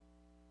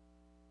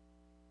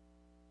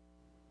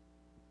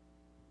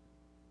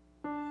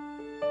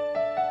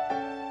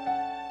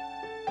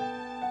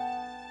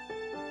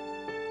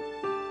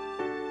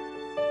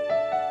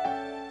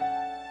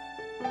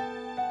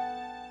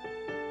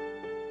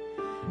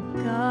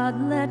God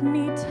let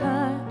me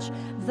touch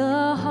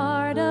the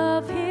heart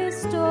of his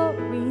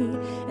story,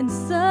 and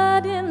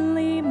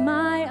suddenly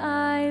my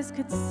eyes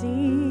could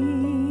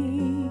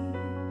see.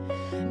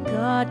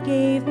 God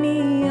gave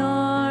me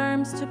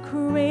arms to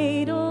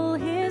cradle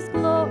his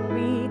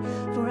glory,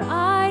 for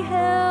I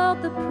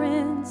held the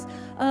Prince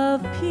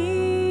of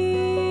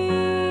Peace.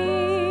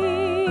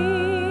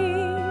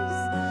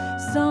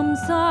 Some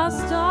saw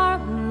starlight,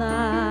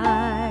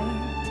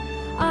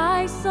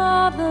 I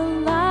saw the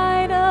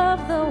light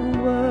of the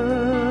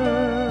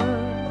world.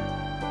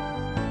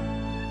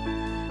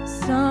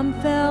 Some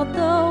felt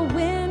the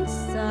wind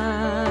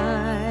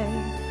sigh,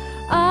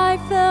 I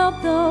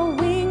felt the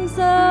wings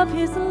of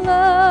his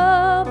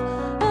love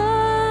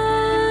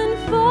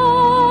unfold.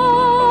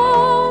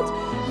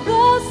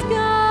 The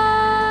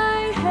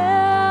sky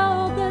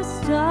held the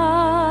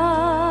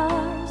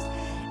stars,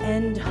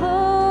 and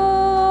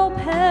hope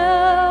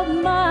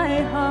held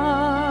my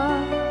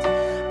heart.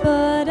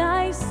 But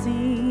I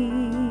see,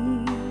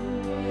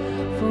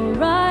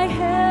 for I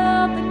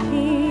held the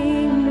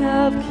King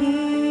of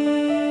Kings.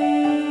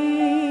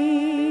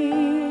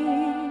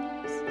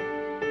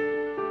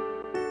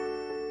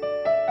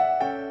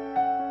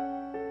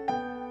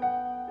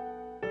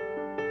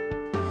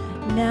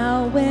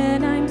 Now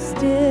when I'm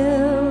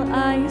still,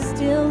 I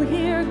still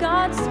hear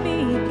God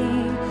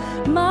speaking.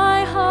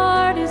 My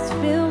heart is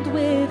filled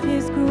with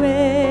his grace.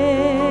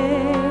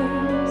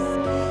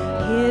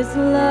 His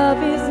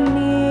love is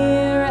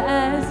near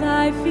as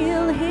I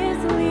feel his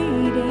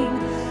leading.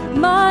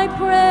 My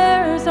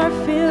prayers are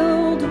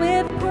filled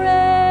with praise.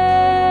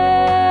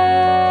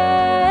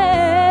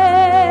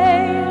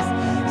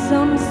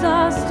 Some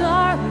saw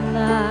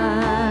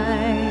starlight,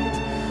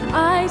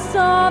 I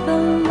saw the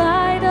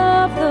light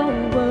of the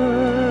world.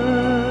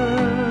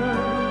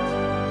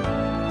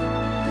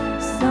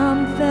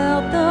 Some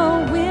felt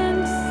the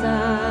wind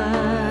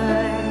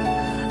sigh,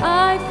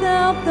 I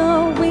felt the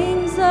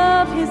wings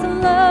of his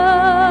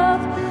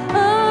love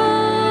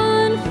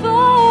unfold.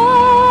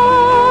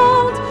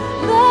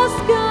 The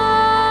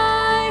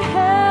sky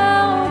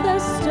held the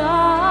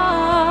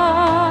stars,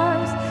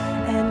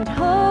 and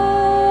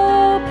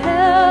hope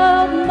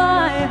held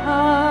my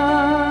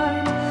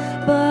heart.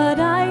 But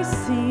I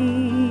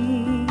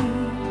see,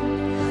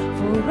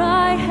 for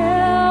I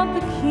held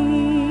the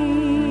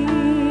King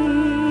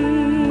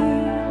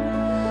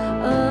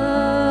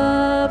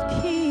of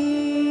Kings.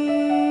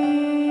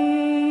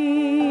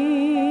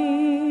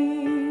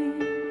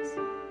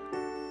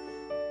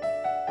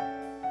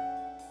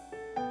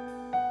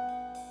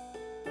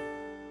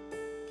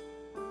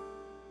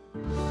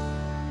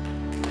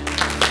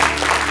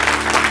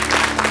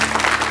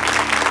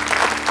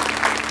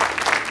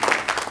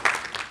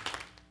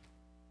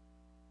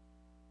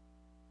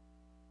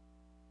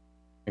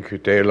 Thank you,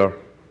 Taylor.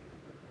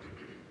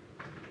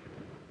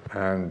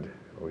 And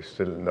we're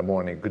still in the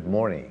morning. Good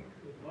morning.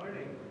 Good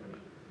morning.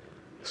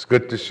 It's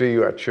good to see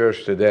you at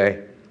church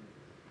today,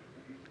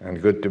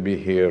 and good to be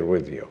here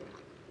with you.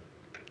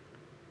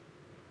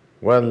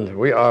 Well,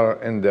 we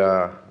are in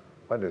the,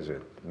 what is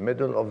it,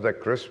 middle of the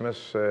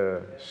Christmas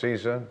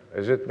season?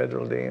 Is it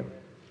middle, Dean?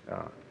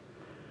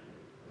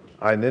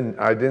 I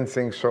didn't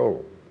think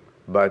so,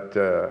 but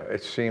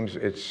it seems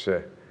it's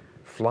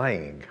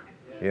flying,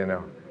 you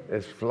know.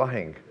 It's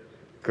flying.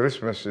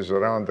 Christmas is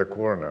around the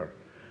corner.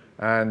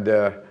 And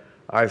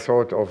I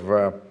thought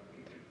of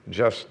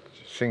just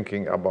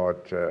thinking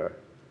about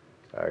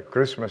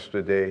Christmas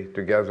today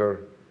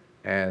together,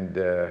 and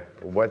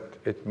what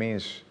it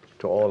means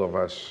to all of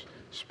us,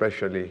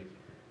 especially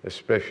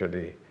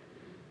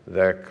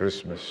the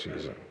Christmas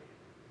season.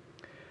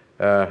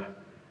 I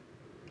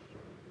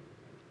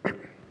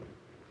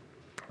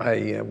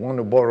want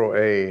to borrow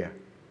a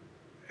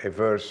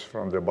verse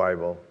from the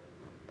Bible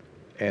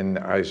in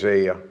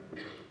Isaiah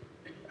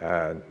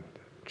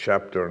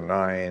chapter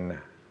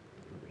 9.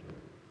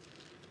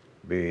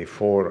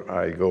 Before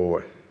I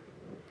go,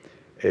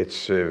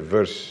 it's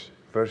verse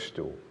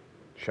 2,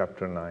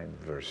 chapter 9,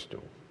 verse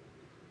 2.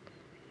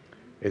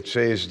 It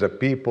says, "The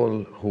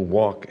people who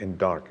walk in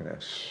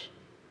darkness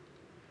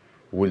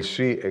will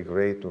see a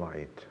great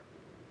light.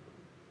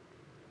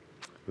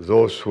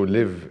 Those who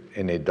live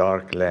in a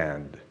dark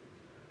land,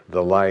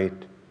 the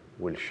light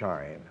will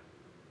shine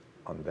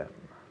on them."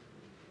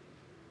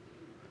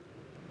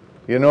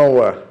 You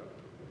know,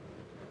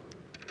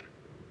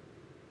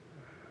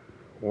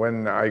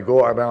 when I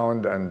go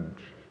around and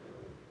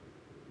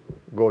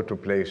go to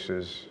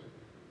places,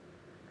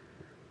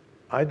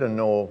 I don't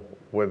know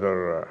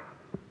whether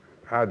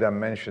Adam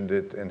mentioned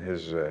it in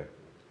his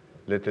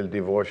little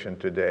devotion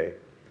today.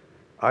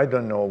 I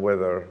don't know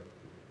whether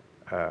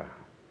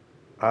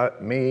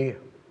me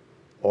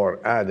or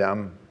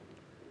Adam,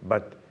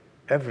 but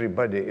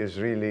everybody is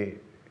really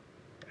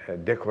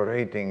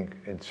decorating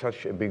in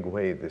such a big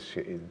way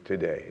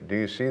today. Do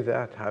you see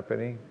that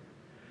happening?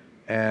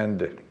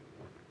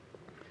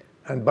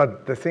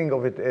 But the thing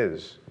of it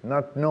is,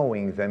 not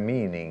knowing the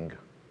meaning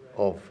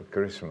of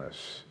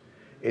Christmas.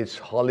 It's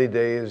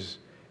holidays,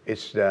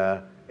 it's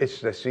the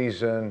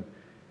season,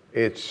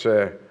 it's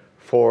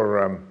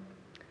for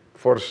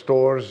For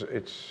stores,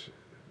 it's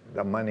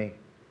the money,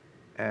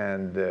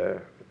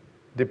 and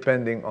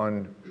depending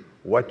on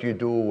what you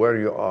do, where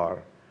you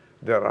are,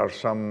 there are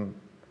some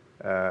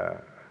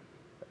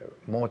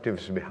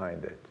motives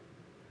behind it.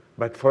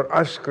 But for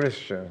us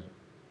Christians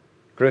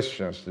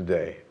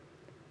today,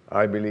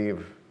 I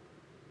believe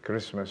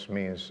Christmas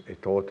means a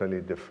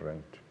totally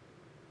different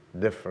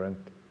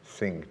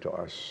thing to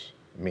us,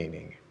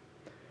 meaning.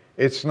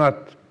 It's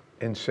not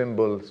in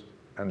symbols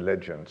and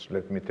legends.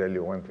 Let me tell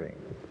you one thing.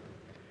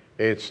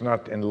 It's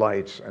not in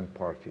lights and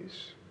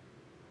parties.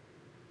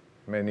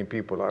 Many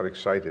people are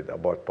excited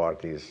about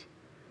parties.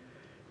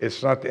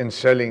 It's not in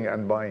selling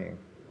and buying.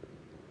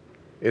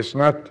 It's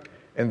not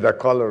in the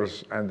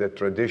colors and the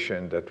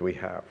tradition that we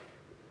have.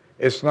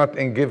 It's not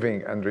in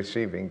giving and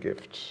receiving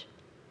gifts.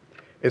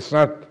 It's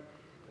not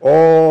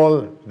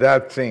all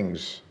that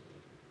things,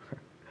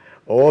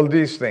 all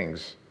these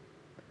things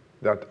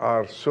that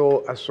are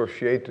so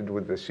associated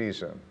with the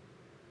season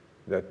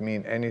that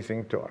mean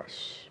anything to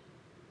us.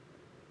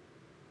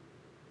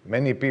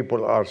 Many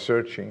people are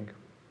searching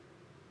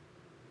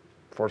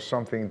for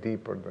something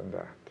deeper than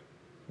that.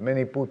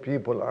 Many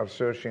people are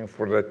searching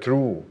for the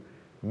true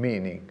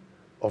meaning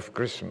of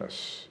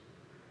Christmas.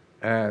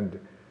 And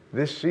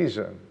this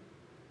season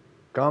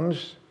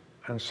comes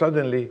and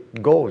suddenly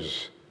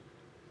goes,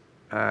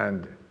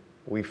 and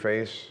we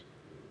face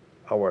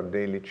our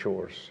daily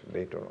chores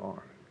later on.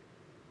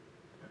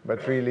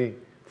 But really,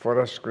 for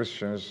us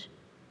Christians,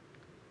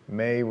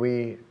 may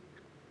we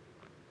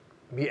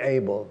be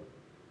able,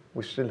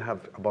 we still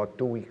have about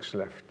 2 weeks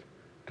left,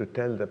 to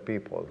tell the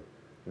people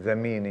the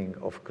meaning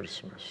of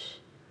Christmas,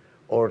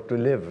 or to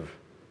live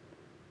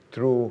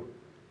through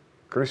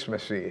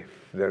Christmas Eve,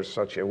 if there's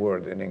such a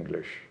word in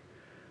English,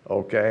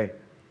 okay?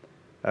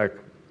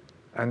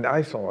 And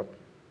I thought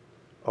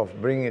of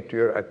bringing it to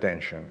your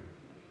attention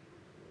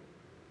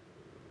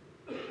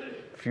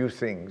a few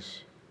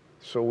things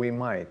so we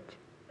might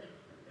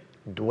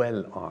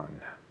dwell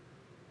on.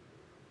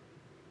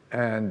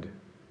 And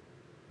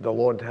the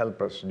Lord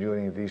help us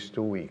during these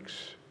 2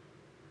 weeks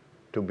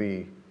to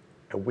be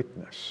a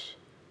witness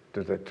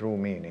to the true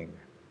meaning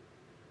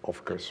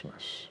of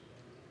Christmas.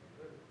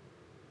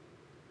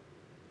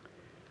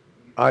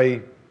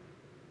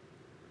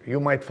 You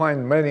might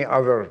find many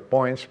other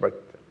points,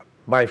 but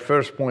my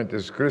first point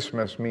is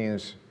Christmas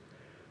means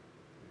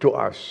to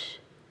us,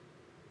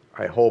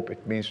 I hope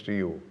it means to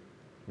you,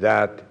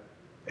 that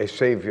a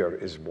Savior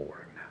is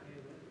born.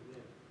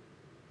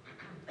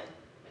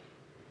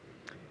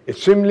 It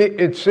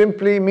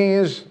simply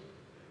means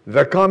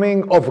the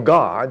coming of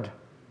God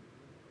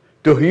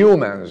to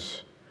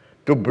humans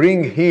to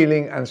bring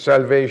healing and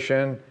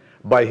salvation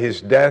by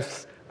his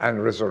death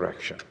and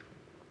resurrection.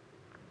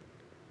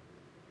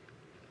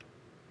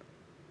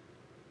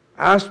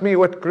 Ask me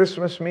what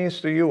Christmas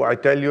means to you. I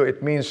tell you,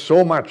 it means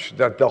so much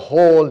that the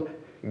whole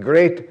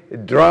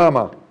great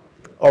drama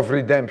of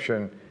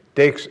redemption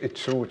takes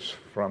its roots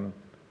from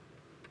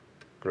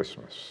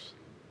Christmas.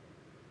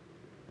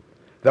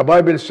 The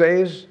Bible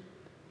says,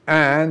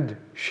 and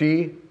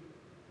she,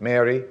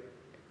 Mary,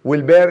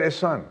 will bear a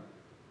son,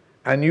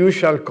 and you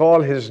shall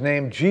call his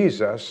name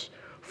Jesus,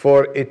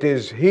 for it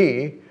is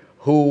he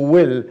who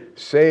will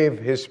save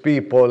his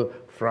people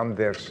from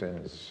their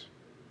sins.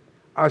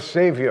 A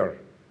Savior.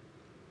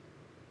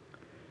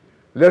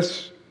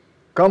 Let's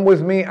come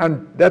with me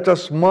and let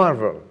us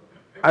marvel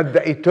at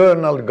the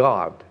eternal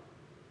God,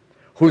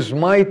 whose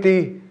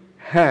mighty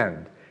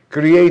hand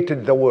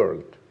created the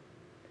world,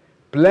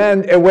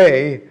 planned a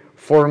way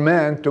for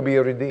man to be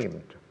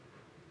redeemed.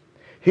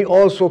 He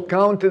also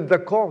counted the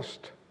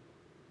cost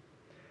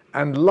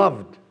and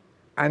loved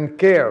and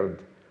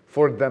cared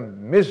for the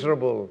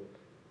miserable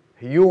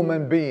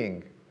human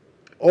being,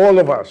 all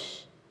of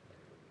us,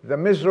 the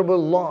miserable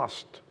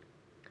lost,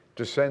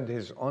 to send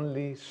his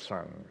only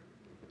Son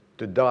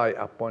to die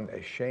upon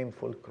a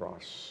shameful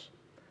cross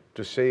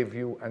to save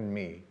you and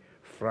me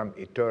from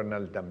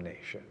eternal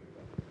damnation.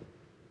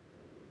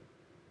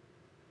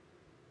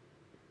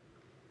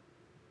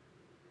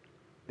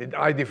 Did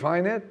I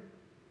define it?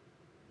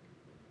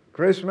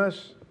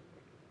 Christmas?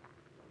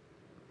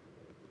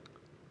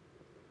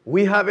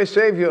 We have a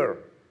Savior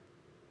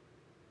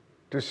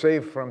to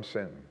save from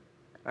sin.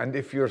 And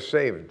if you're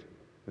saved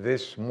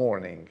this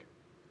morning,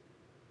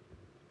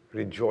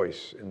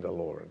 rejoice in the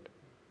Lord.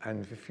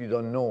 And if you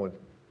don't know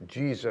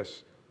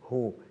Jesus,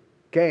 who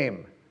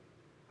came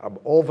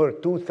over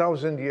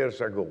 2,000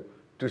 years ago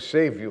to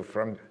save you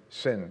from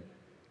sin,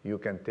 you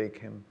can take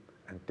him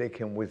and take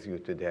him with you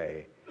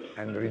today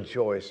and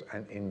rejoice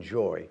and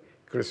enjoy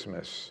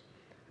Christmas.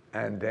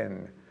 And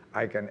then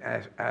I can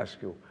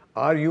ask you,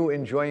 are you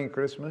enjoying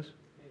Christmas?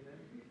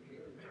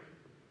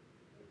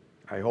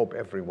 I hope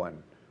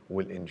everyone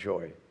will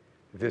enjoy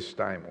this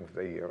time of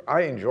the year.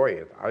 I enjoy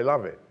it. I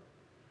love it.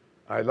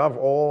 I love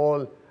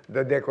all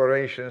the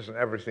decorations and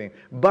everything.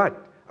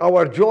 But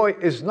our joy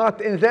is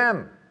not in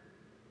them.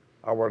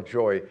 Our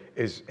joy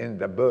is in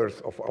the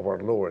birth of our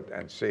Lord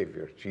and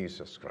Savior,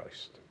 Jesus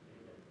Christ.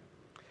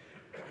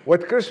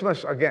 What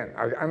Christmas, again,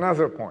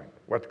 another point,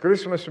 what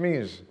Christmas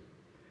means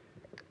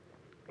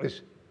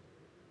is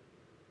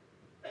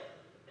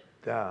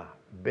the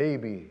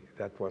baby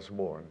that was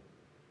born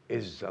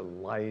is the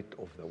light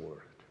of the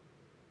world.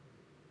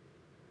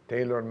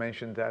 Taylor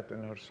mentioned that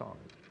in her song.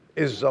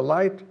 Is the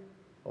light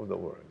of the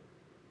world.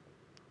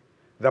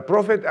 The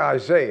prophet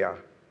Isaiah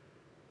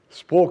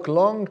spoke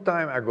long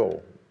time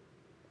ago.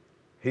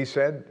 He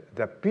said,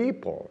 the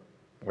people,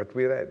 what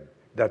we read,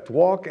 that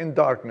walk in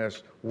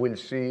darkness will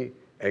see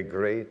a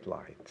great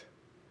light.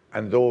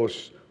 And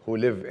those who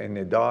live in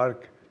a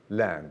dark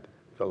land,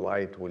 the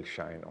light will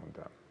shine on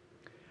them.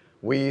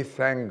 We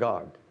thank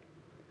God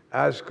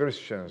as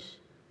Christians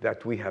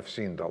that we have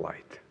seen the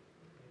light.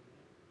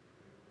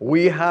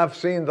 We have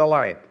seen the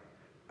light,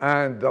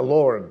 and the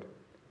Lord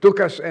took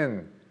us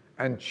in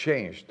and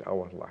changed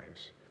our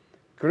lives.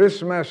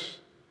 Christmas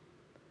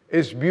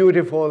is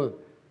beautiful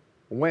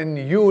when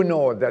you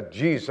know that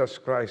Jesus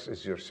Christ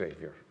is your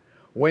Savior.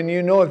 When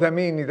you know the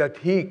meaning that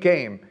He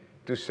came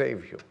to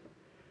save you,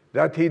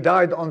 that He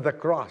died on the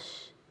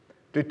cross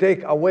to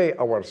take away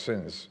our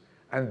sins.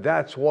 And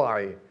that's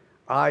why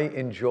I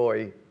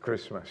enjoy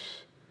Christmas.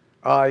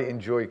 I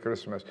enjoy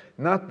Christmas.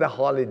 Not the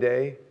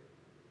holiday,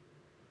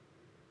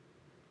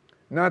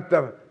 not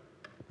the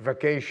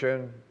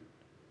vacation,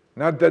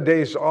 not the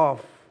days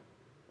off.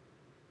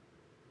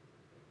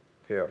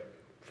 They're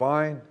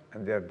fine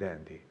and they're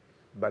dandy.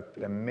 But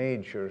the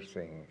major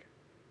thing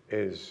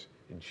is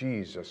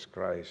Jesus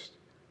Christ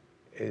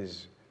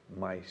is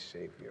my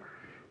Savior.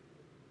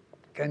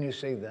 Can you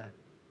say that?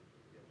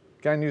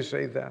 Can you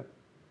say that?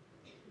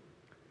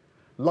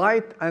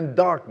 Light and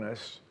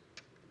darkness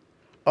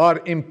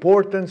are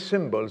important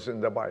symbols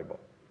in the Bible.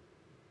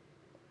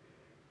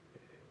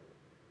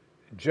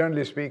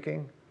 Generally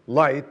speaking,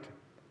 light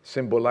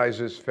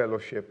symbolizes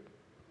fellowship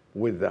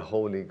with the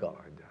Holy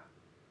God,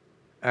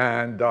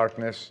 and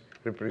darkness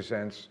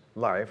represents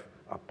life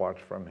apart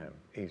from Him.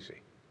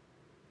 Easy.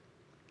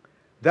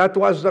 That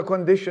was the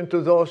condition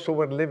to those who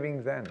were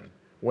living then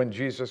when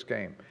Jesus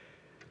came.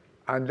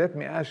 And let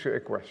me ask you a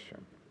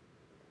question.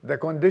 The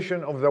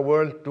condition of the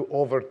world to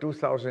over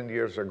 2,000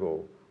 years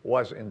ago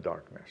was in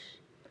darkness.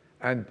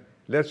 And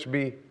let's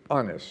be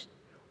honest.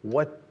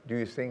 What do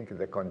you think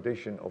the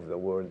condition of the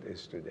world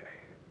is today?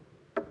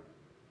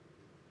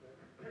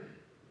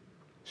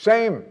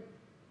 Same.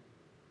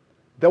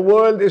 The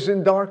world is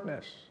in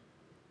darkness.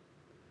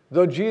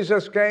 Though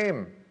Jesus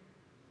came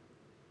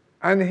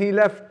and He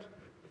left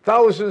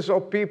thousands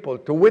of people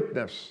to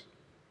witness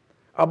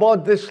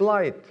about this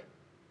light,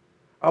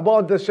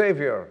 about the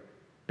Savior,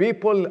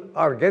 people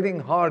are getting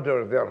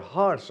harder, their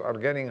hearts are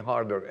getting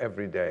harder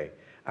every day,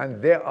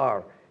 and they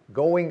are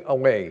going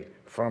away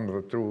from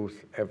the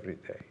truth every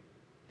day.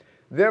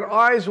 Their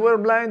eyes were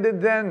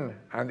blinded then,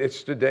 and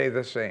it's today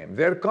the same.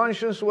 Their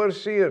conscience were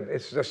seared,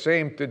 it's the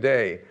same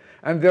today.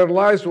 And their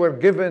lives were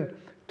given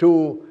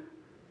to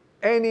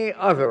any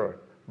other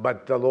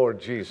but the Lord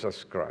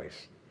Jesus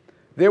Christ.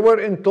 They were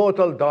in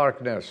total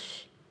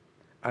darkness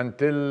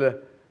until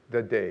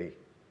the day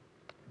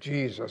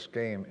Jesus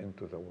came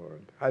into the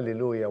world.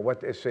 Hallelujah,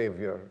 what a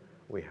Savior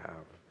we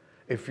have.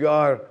 If you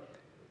are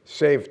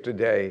saved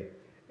today,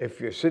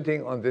 if you're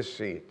sitting on this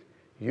seat,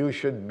 you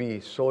should be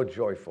so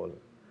joyful.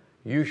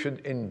 You should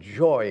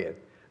enjoy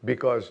it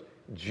because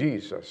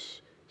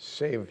Jesus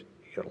saved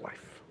your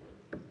life.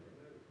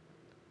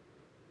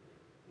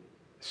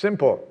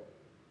 Simple.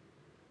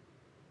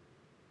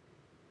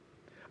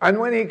 And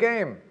when He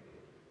came,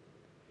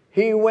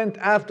 He went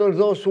after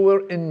those who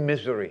were in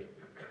misery,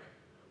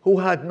 who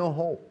had no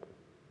hope,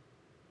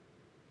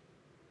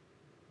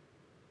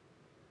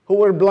 who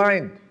were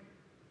blind,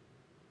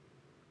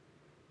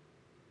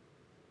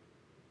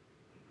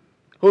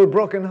 who were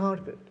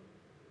brokenhearted.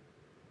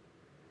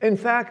 In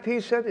fact,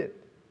 He said it.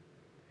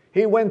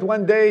 He went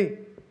one day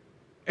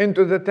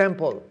into the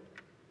temple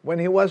when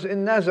He was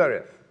in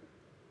Nazareth.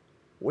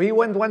 He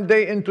went one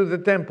day into the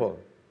temple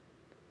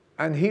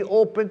and He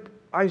opened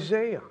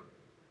Isaiah.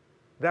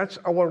 That's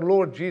our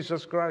Lord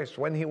Jesus Christ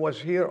when He was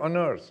here on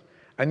earth.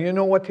 And you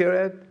know what He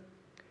read?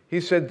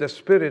 He said, the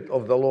Spirit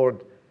of the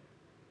Lord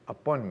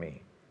upon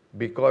me,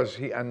 because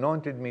He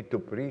anointed me to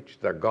preach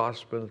the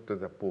gospel to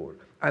the poor.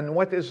 And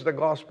what is the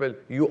gospel?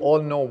 You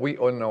all know, we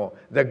all know.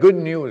 The good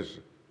news.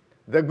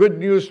 The good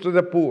news to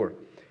the poor.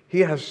 He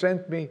has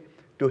sent me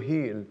to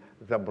heal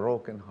the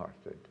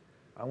brokenhearted.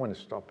 I want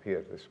to stop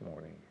here this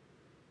morning.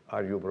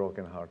 Are you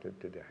brokenhearted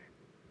today?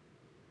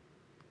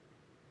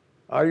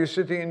 Are you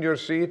sitting in your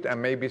seat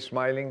and maybe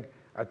smiling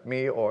at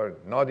me or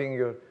nodding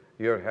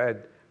your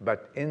head,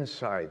 but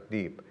inside,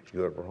 deep,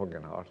 you're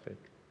brokenhearted?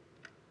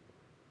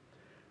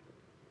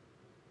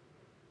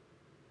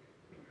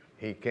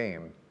 He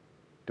came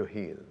to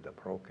heal the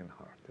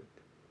brokenhearted.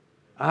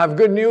 I have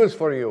good news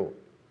for you.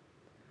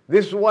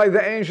 This is why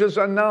the angels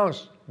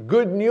announced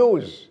good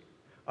news.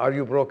 Are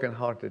you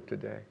brokenhearted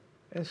today?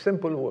 In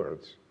simple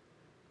words,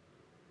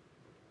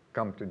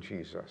 come to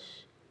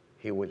Jesus.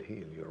 He will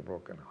heal your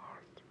broken heart.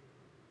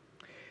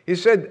 He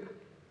said,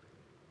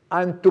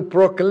 and to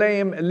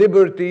proclaim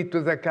liberty to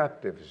the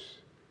captives.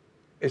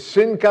 Is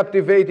sin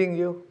captivating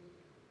you?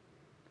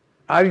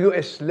 Are you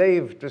a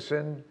slave to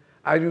sin?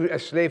 Are you a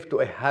slave to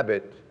a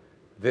habit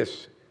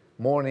this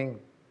morning?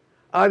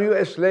 Are you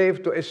a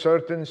slave to a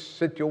certain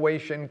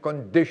situation,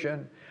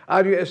 condition?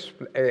 Are you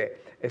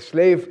a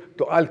slave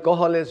to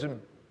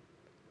alcoholism?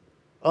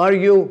 Are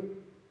you,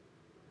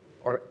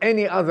 or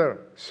any other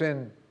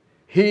sin?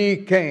 He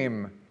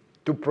came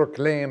to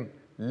proclaim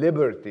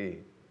liberty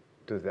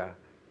to the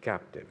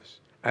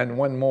captives. And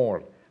one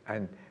more,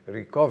 and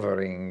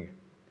recovering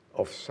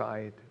of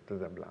sight to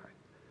the blind.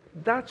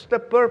 That's the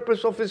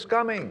purpose of his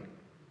coming.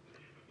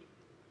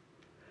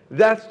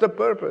 That's the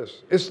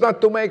purpose. It's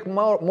not to make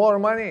more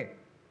money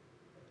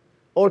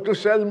or to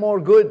sell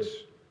more goods.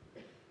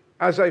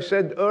 As I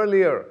said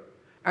earlier,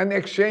 and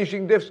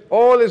exchanging gifts,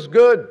 all is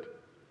good.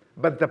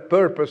 But the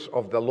purpose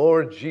of the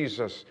Lord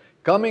Jesus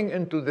coming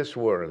into this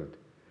world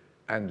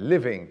and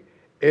living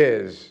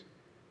is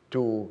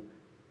to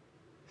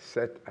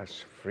set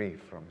us free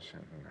from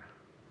sin.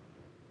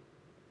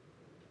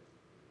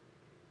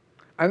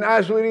 And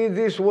as we read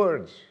these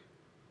words,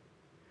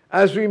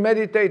 as we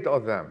meditate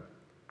on them,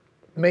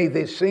 may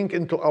they sink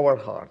into our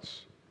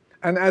hearts.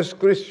 And as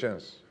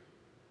Christians,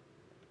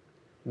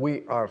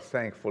 we are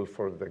thankful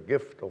for the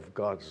gift of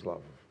God's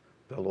love,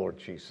 the Lord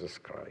Jesus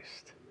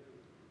Christ.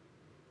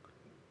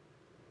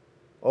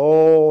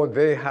 Oh,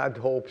 they had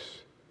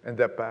hopes in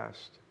the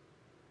past.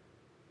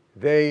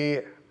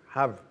 They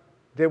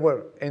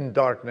were in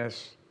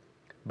darkness,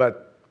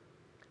 but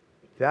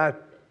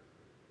that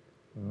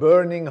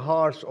burning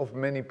hearts of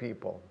many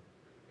people,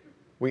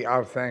 we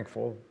are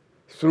thankful.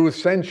 Through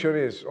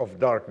centuries of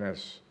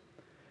darkness,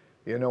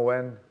 you know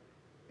when?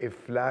 It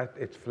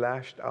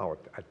flashed out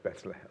at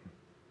Bethlehem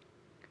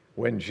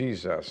when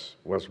Jesus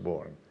was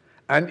born.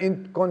 And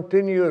it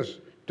continues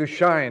to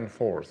shine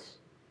forth.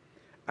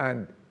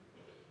 And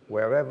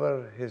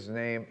wherever his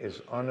name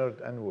is honored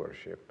and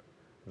worshiped,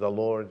 the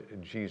Lord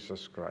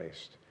Jesus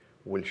Christ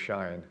will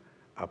shine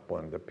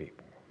upon the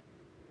people.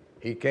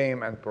 He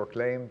came and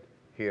proclaimed,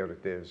 here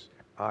it is,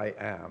 I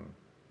am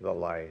the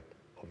light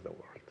of the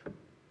world.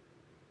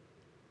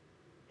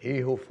 He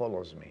who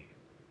follows me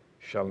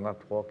shall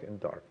not walk in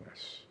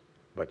darkness,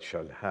 but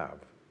shall have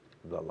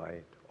the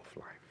light of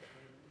life.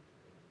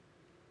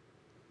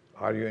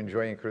 Are you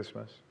enjoying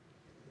Christmas?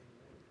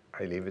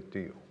 I leave it to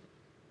you.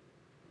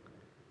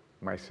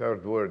 My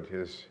third word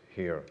is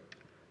here.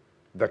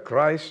 The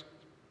Christ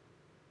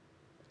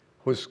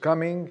whose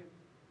coming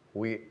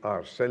we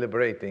are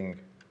celebrating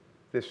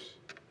this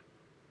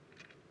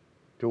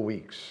 2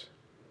 weeks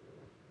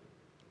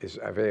is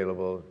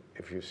available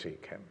if you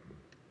seek him.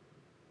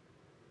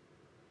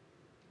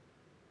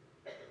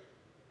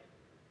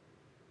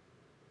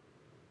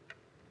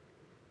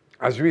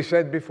 As we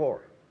said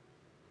before,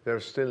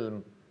 there's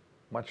still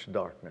much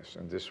darkness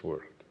in this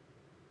world.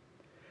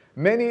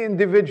 Many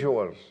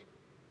individuals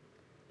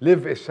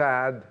live a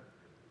sad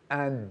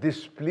and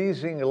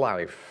displeasing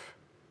life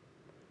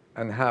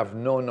and have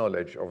no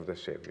knowledge of the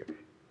Savior.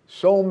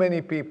 So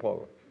many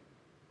people,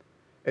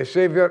 a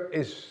Savior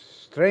is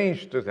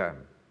strange to them,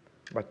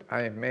 but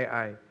may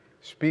I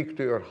speak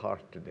to your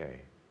heart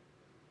today.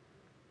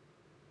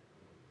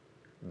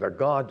 The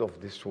God of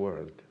this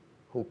world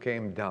who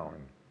came down,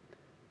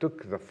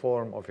 took the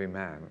form of a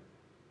man,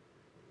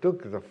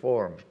 took the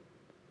form,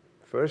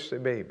 first a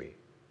baby,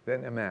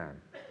 then a man,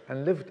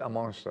 and lived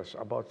amongst us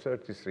about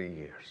 33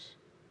 years.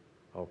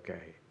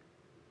 Okay.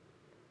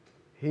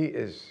 He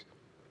is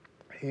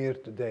here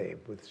today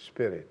with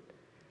spirit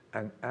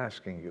and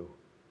asking you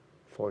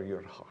for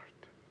your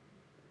heart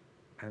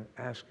and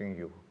asking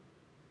you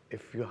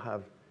if you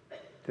have,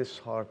 this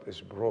heart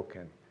is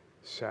broken,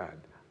 sad,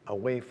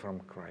 away from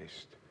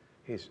Christ.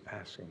 He's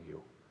asking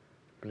you,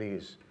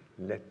 please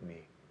let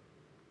me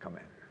come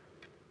in.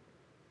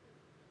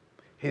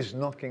 He's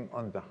knocking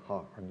on the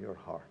heart, on your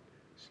heart.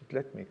 He said,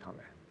 let me come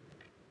in.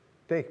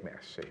 Take me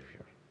as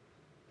Savior.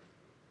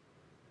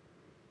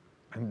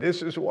 And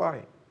this is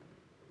why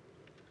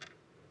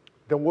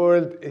the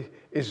world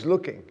is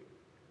looking,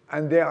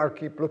 and they are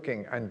keep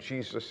looking, and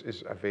Jesus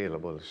is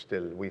available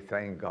still. We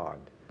thank God,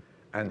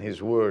 and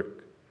his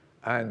work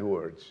and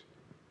words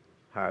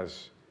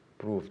has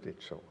proved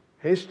it so.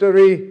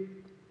 History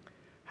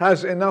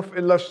has enough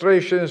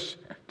illustrations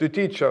to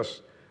teach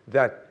us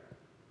that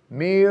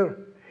mere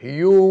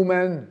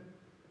human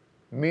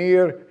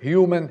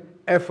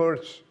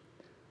efforts,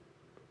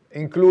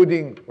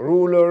 including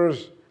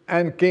rulers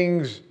and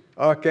kings,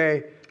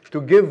 okay,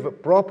 to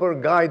give proper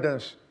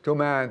guidance to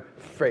man,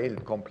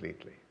 failed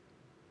completely.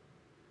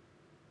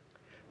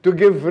 To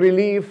give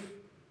relief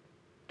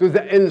to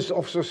the ills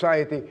of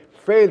society,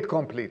 failed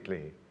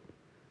completely.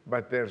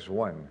 But there's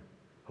one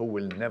who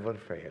will never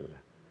fail.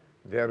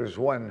 There is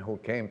one who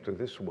came to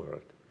this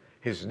world.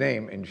 His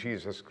name is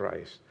Jesus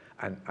Christ.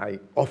 And I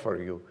offer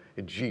you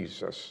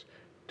Jesus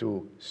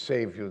to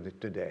save you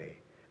today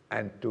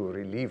and to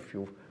relieve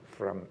you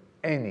from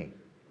any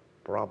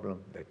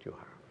problem that you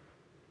have.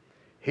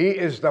 He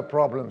is the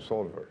problem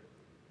solver.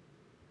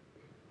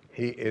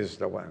 He is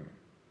the one.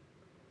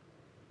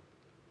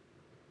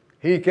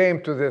 He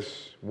came to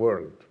this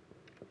world,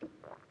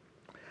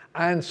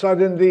 and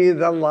suddenly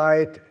the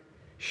light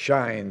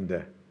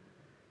shined,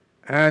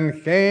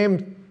 and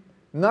came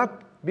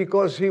not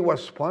because he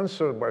was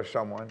sponsored by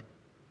someone.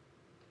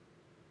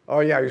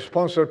 Oh yeah, you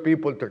sponsor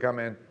people to come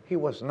in. He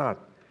was not,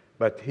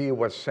 but he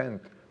was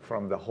sent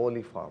from the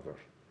Holy Father,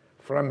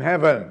 from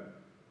heaven,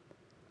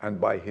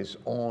 and by his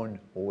own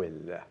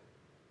will.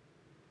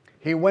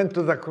 He went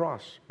to the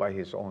cross by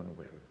his own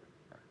will.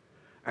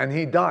 And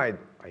he died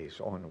by his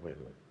own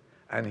will.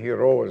 And he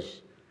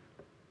rose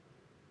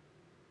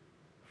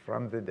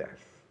from the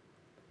death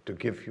to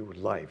give you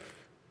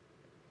life,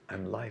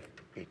 and life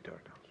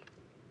eternal.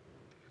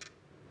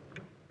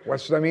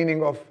 What's the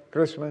meaning of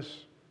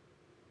Christmas?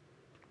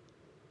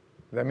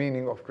 The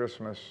meaning of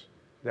Christmas,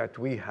 that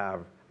we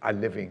have a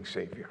living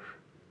Savior.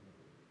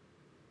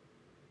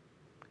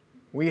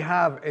 We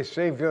have a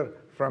Savior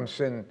from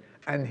sin,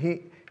 and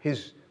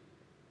his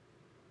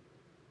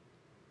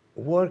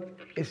work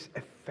is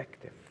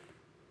effective.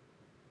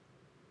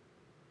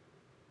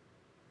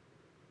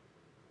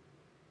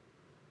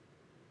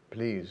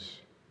 Please,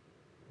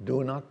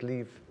 do not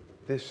leave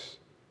this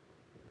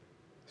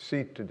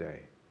seat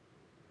today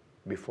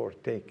before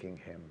taking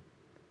him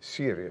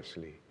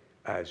seriously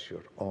as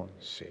your own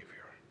Savior.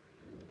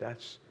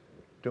 That's,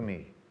 to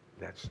me,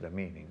 that's the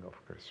meaning of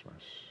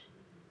Christmas.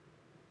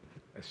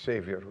 A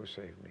Savior who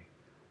saved me.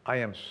 I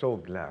am so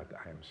glad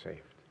I am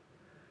saved.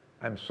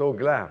 I'm so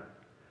glad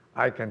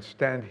I can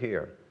stand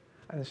here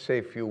and say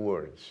a few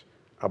words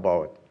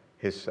about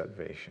his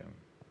salvation.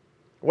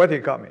 What he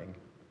coming?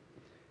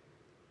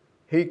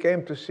 He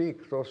came to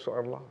seek those who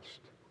are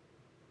lost.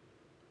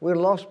 We're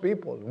lost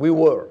people. We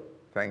were,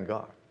 thank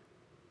God.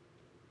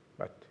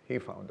 But he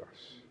found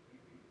us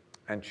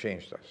and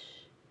changed us.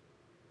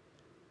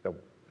 The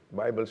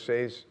Bible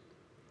says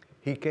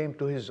he came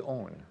to his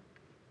own.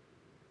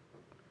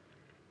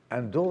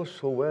 And those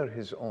who were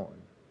his own,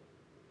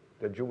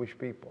 the Jewish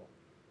people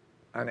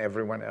and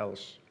everyone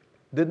else,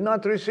 did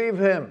not receive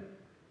him.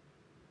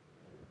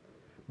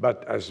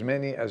 But as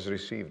many as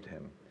received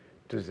him,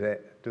 to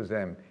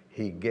them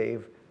he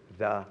gave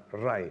the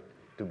right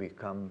to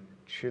become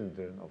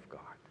children of God.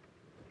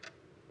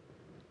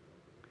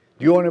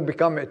 Do you want to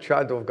become a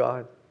child of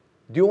God?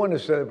 Do you want to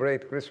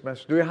celebrate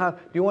Christmas? Do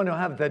you want to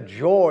have the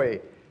joy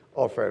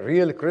of a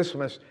real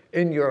Christmas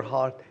in your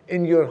heart,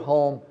 in your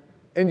home,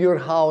 in your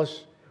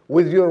house,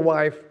 with your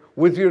wife,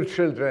 with your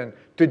children?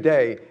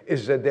 Today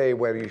is the day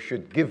where you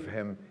should give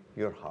him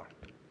your heart.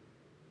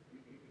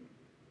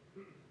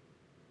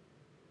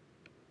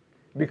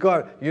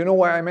 Because, you know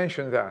why I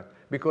mentioned that?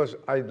 Because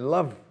I'd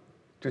love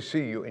to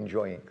see you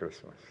enjoying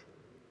Christmas.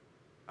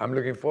 I'm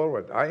looking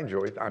forward. I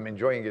enjoy it. I'm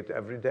enjoying it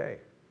every day.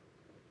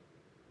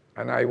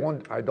 And I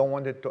don't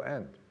want it to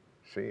end.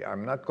 See,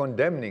 I'm not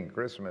condemning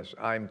Christmas.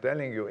 I'm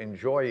telling you,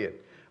 enjoy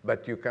it.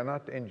 But you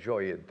cannot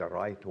enjoy it the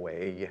right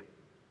way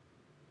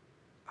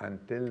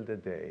until the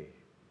day,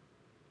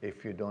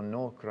 if you don't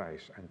know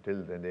Christ,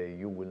 until the day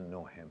you will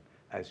know him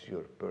as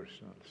your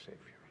personal Savior.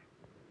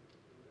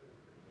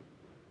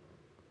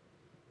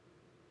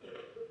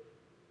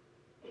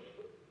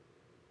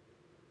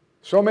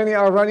 So many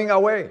are running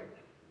away.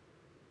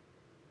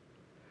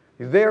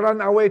 They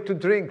run away to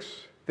drinks.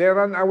 They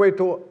run away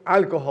to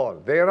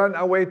alcohol. They run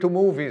away to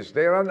movies.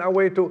 They run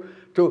away to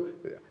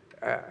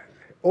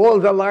all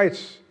the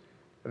lights.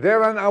 They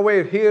run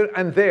away here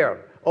and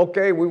there.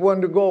 Okay, we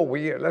want to go.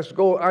 Let's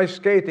go ice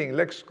skating.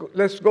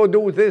 Let's go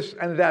do this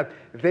and that.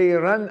 They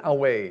run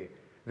away.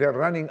 They're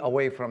running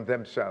away from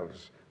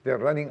themselves. They're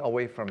running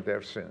away from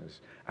their sins.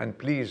 And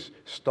please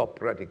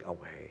stop running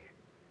away.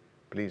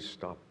 Please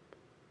stop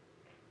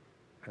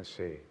and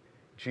say,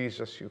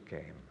 Jesus, you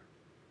came.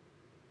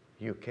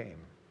 You came.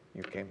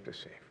 You came to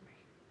save me.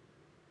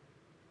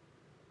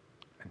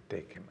 And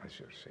take him as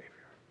your Savior.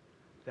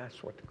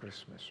 That's what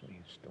Christmas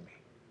means to me.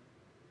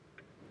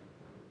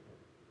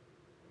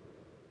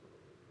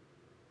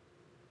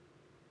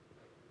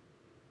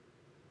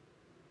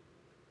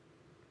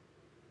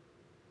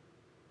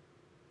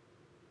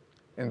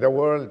 In the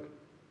world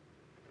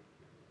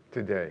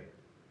today,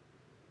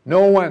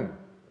 no one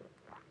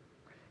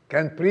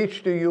can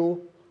preach to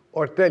you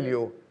or tell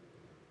you,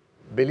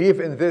 believe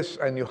in this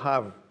and you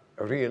have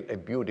a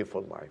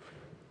beautiful life.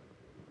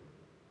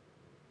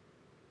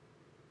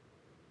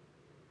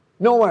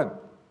 No one.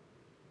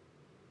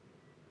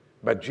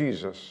 But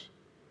Jesus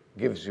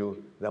gives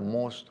you the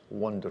most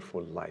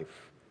wonderful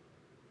life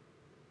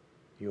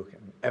you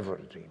can ever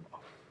dream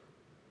of.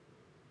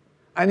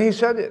 And he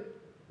said it.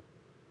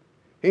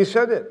 He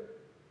said it.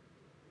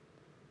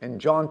 In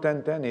John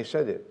 10:10, he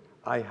said it.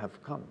 I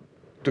have come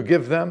to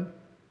give them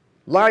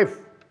life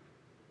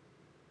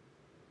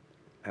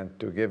and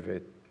to give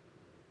it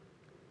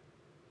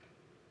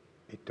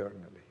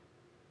eternally.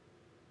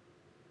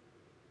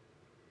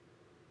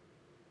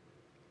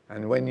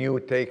 And when you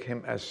take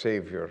him as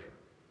Savior,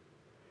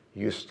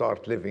 you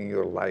start living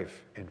your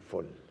life in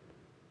full.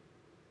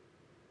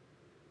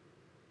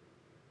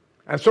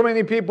 And so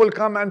many people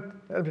come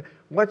and,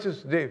 what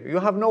is this? You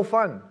have no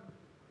fun.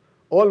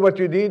 All what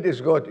you need is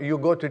you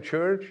go to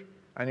church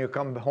and you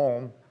come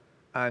home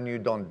and you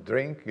don't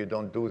drink, you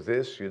don't do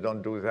this, you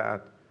don't do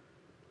that.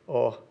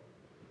 Oh,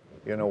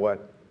 you know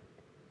what?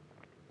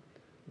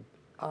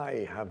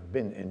 I have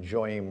been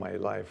enjoying my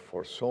life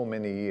for so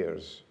many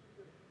years.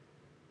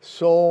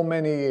 So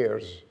many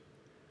years.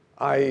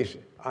 I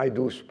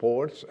do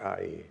sports,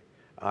 I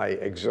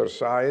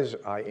exercise,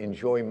 I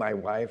enjoy my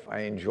wife,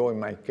 I enjoy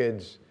my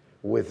kids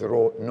with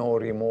no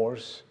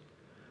remorse.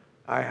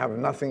 I have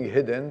nothing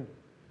hidden.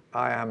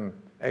 I am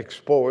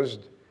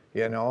exposed,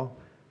 you know.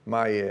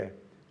 My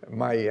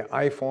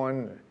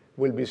iPhone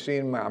will be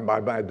seen by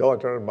my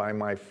daughter, by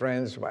my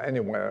friends, by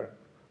anywhere.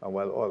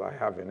 Well, all I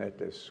have in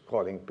it is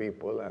calling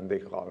people, and they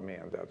call me,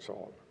 and that's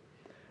all.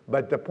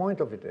 But the point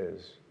of it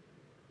is,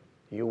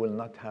 you will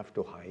not have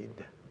to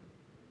hide.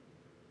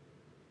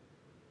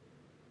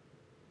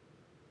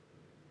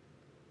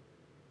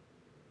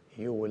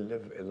 You will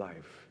live a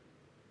life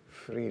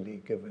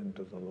freely given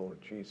to the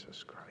Lord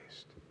Jesus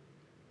Christ.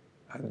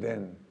 And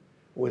then,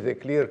 with a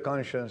clear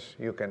conscience,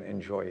 you can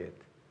enjoy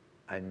it.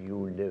 And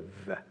you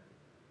live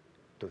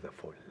to the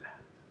full.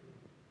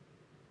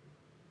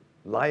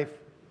 Life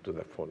to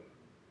the full.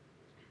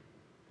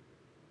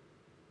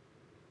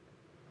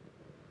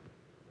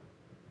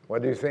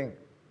 What do you think?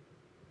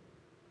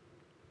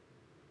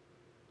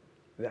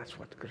 That's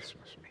what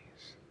Christmas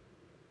means.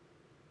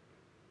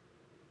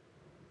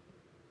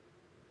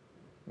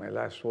 My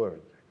last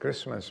word.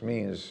 Christmas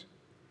means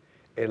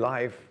a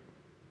life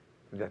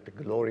that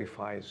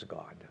glorifies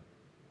God.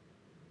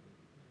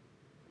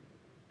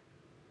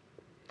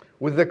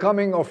 With the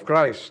coming of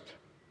Christ,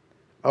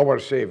 our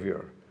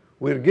Savior,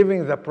 we're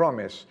giving the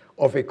promise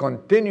of a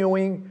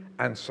continuing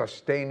and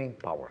sustaining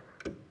power.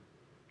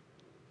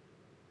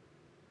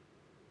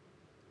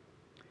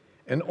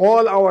 In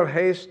all our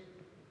haste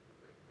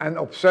and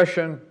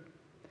obsession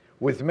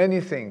with many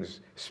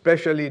things,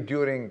 especially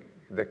during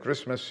the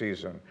Christmas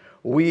season,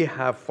 we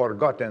have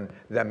forgotten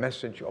the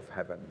message of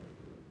heaven.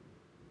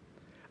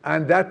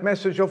 And that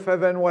message of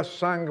heaven was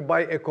sung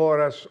by a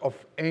chorus of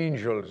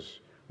angels,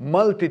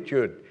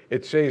 multitude,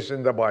 it says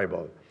in the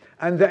Bible.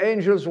 And the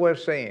angels were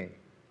saying,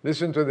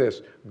 listen to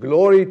this,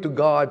 glory to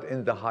God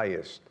in the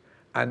highest,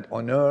 and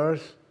on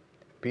earth,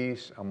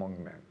 peace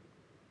among men.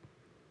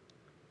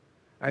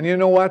 And you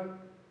know what?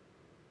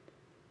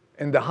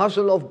 In the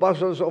hustle of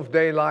bustles of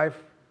day life,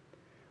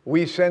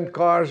 we send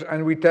cars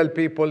and we tell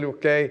people,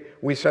 okay,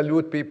 we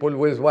salute people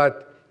with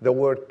what? The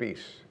word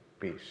peace,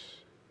 peace.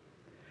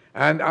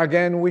 And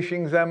again,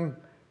 wishing them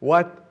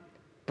what?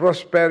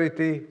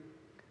 Prosperity.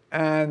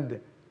 And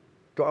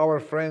to our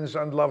friends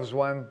and loved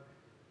ones,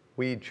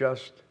 we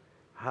just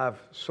have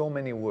so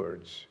many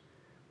words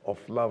of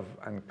love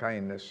and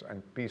kindness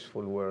and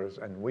peaceful words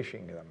and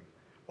wishing them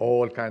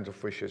all kinds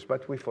of wishes.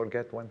 But we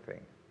forget one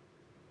thing.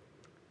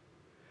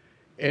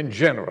 In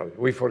general,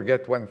 we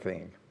forget one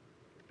thing.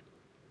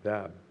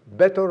 The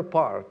better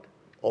part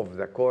of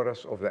the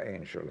chorus of the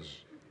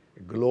angels,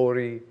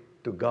 glory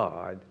to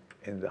God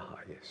in the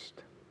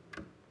highest.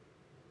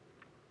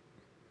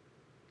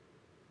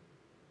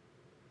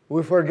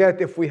 We forget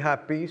if we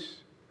have peace,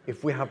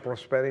 if we have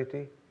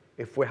prosperity,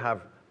 if we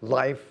have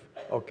life,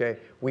 okay,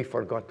 we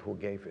forgot who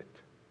gave it.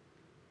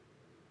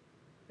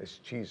 It's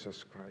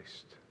Jesus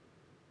Christ.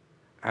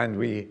 And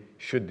we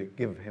should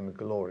give him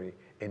glory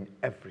in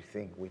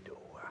everything we do.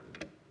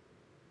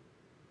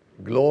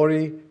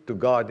 Glory to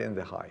God in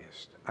the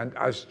highest. And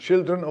as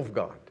children of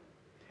God,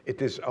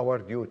 it is our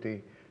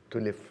duty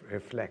to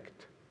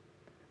reflect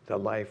the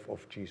life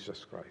of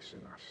Jesus Christ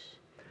in us.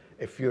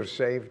 If you're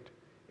saved,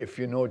 if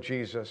you know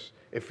Jesus,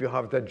 if you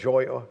have the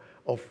joy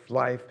of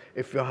life,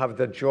 if you have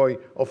the joy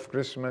of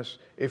Christmas,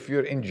 if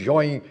you're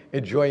enjoying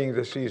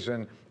the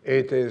season,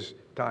 it is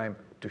time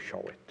to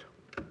show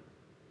it.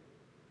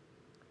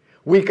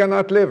 We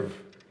cannot live,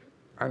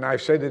 and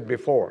I've said it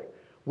before,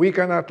 we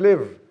cannot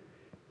live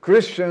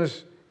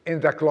Christians in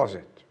the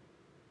closet.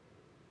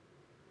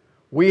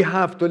 We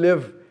have to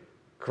live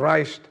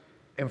Christ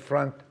in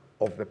front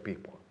of the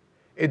people.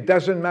 It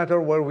doesn't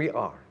matter where we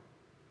are.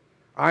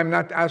 I'm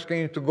not asking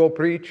you to go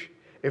preach.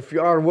 If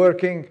you are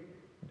working,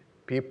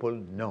 people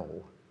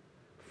know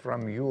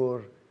from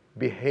your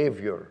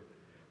behavior,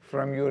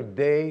 from your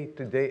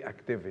day-to-day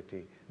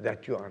activity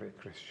that you are a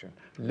Christian.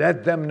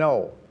 Let them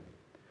know.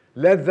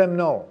 Let them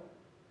know.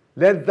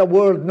 Let the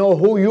world know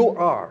who you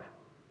are.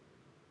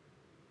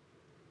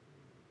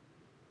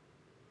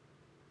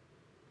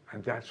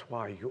 And that's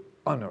why you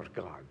honor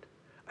God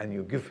and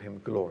you give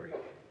him glory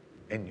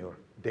in your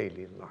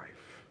daily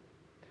life.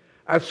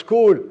 At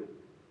school,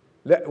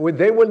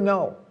 they will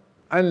know,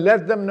 and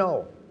let them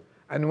know.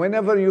 And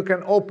whenever you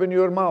can open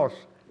your mouth,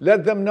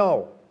 let them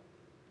know.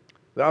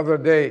 The other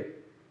day,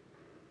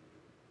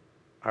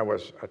 I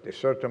was at a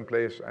certain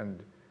place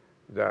and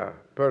the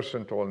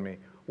person told me,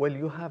 well,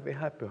 you have a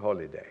happy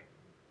holiday.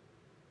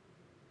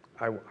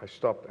 I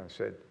stopped and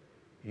said,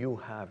 you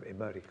have a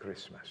Merry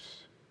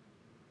Christmas.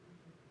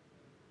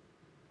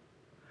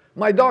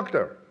 My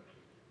doctor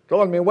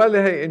told me, well,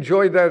 hey,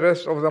 enjoy the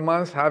rest of the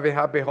month, have a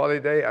happy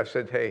holiday. I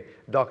said, hey,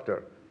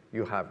 doctor,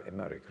 you have a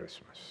Merry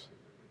Christmas.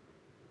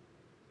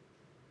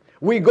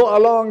 We go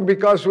along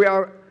because we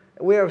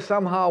are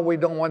somehow, we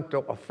don't want to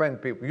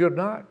offend people. You're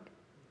not.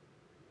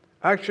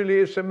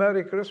 Actually, it's a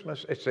Merry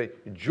Christmas. It's a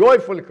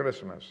joyful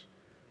Christmas.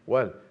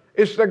 Well,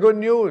 it's the good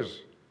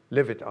news.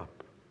 Live it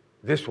up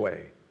this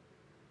way.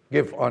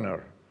 Give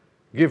honor.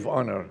 Give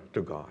honor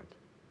to God.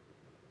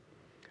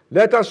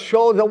 Let us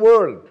show the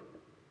world,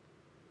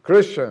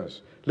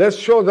 Christians, let's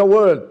show the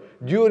world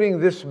during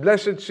this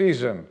blessed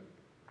season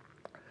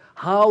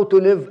how to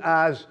live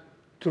as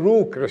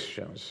true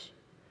Christians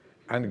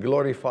and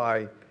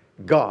glorify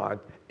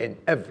God in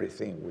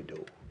everything we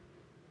do.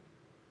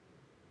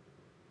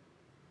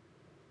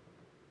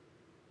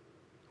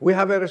 We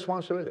have a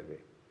responsibility.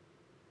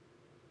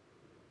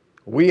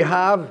 We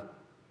have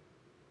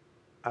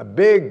a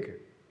big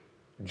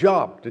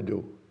job to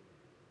do,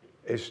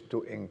 is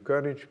to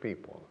encourage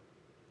people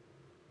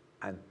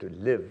and to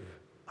live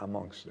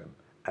amongst them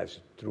as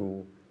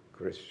true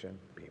Christian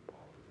people.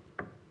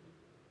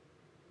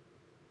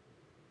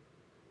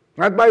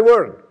 Not by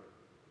word,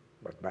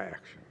 but by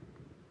action.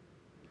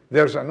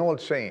 There's an old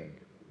saying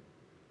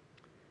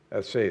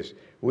that says,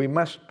 we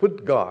must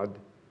put God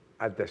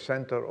at the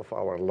center of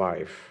our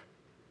life,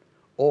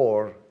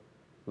 or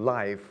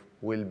life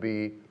will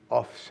be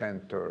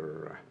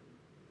off-center.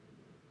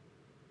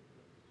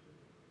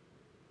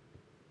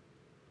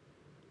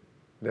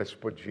 Let's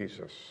put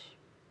Jesus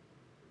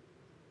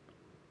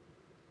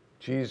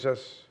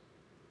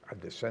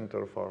at the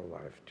center of our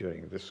life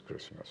during this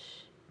Christmas.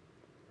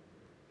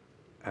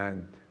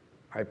 And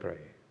I pray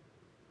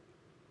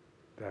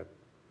that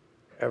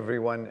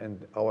everyone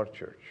in our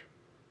church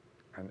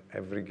and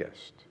every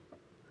guest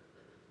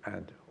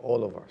and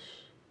all of us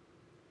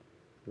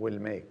will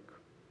make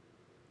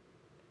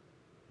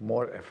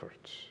more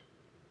efforts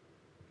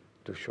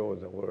to show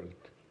the world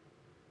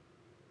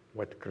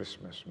what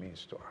Christmas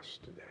means to us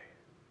today.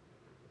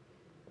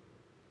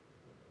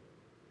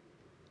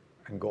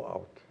 And go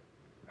out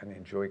and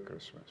enjoy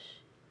Christmas.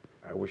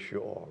 I wish you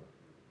all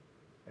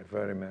a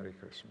very Merry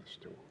Christmas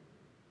too.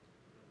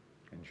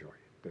 Enjoy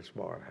it. Let's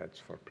bow our heads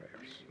for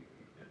prayers.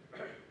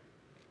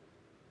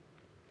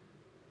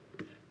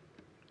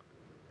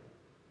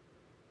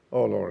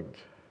 Oh Lord,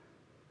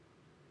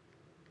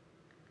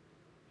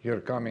 your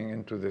coming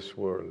into this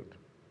world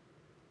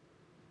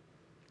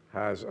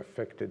has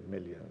affected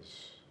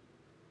millions.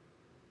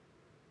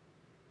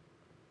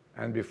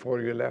 And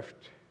before you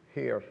left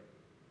here,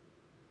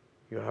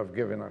 you have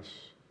given us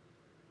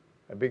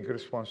a big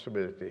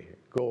responsibility.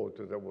 Go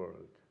to the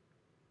world,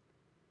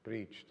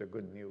 preach the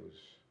good news,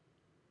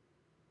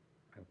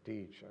 and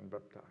teach and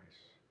baptize.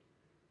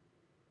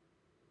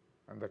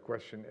 And the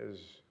question is,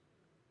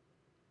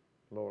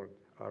 Lord,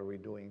 are we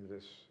doing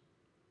this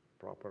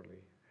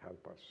properly?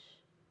 Help us.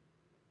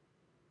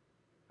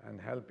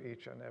 And help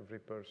each and every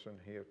person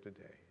here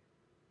today.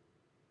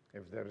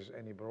 If there is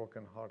any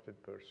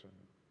broken-hearted person,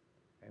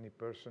 any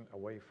person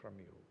away from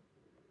you,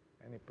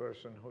 any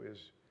person who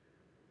is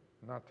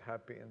not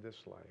happy in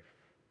this life,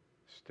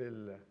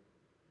 still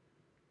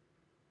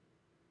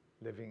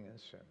living in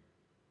sin,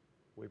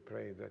 we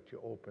pray that you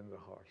open the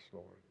hearts,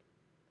 Lord,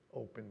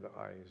 open the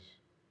eyes,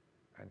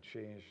 and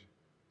change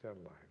their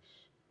lives.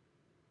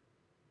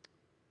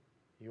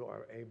 You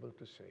are able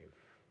to save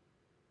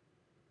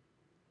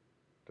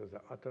to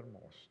the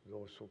uttermost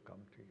those who come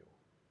to you.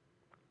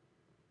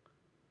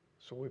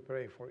 So we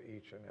pray for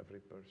each and every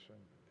person,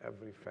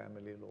 every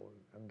family, Lord,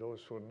 and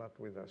those who are not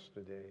with us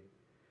today.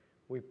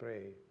 We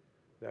pray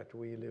that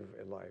we live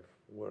a life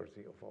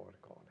worthy of our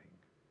calling.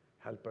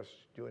 Help us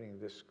during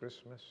this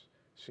Christmas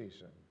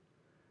season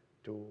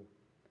to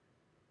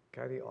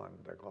carry on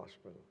the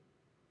gospel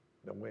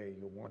the way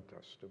you want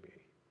us to be.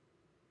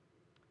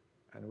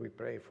 And we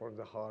pray for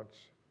the hearts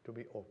to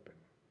be open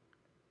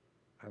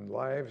and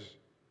lives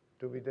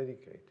to be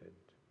dedicated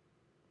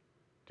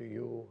to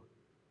you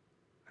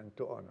and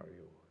to honor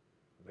you,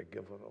 the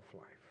giver of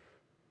life.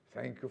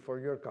 Thank you for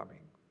your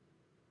coming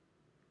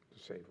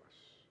to save us.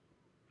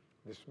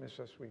 Dismiss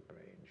us, we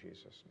pray, in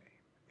Jesus'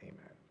 name.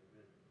 Amen.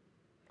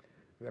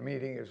 The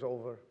meeting is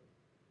over.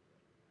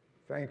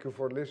 Thank you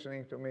for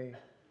listening to me.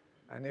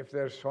 And if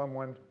there's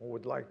someone who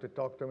would like to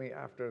talk to me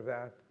after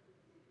that,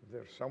 if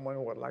there's someone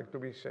who would like to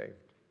be saved,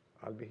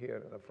 I'll be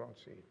here in the front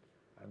seat.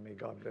 And may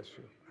God bless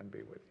you and be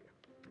with you.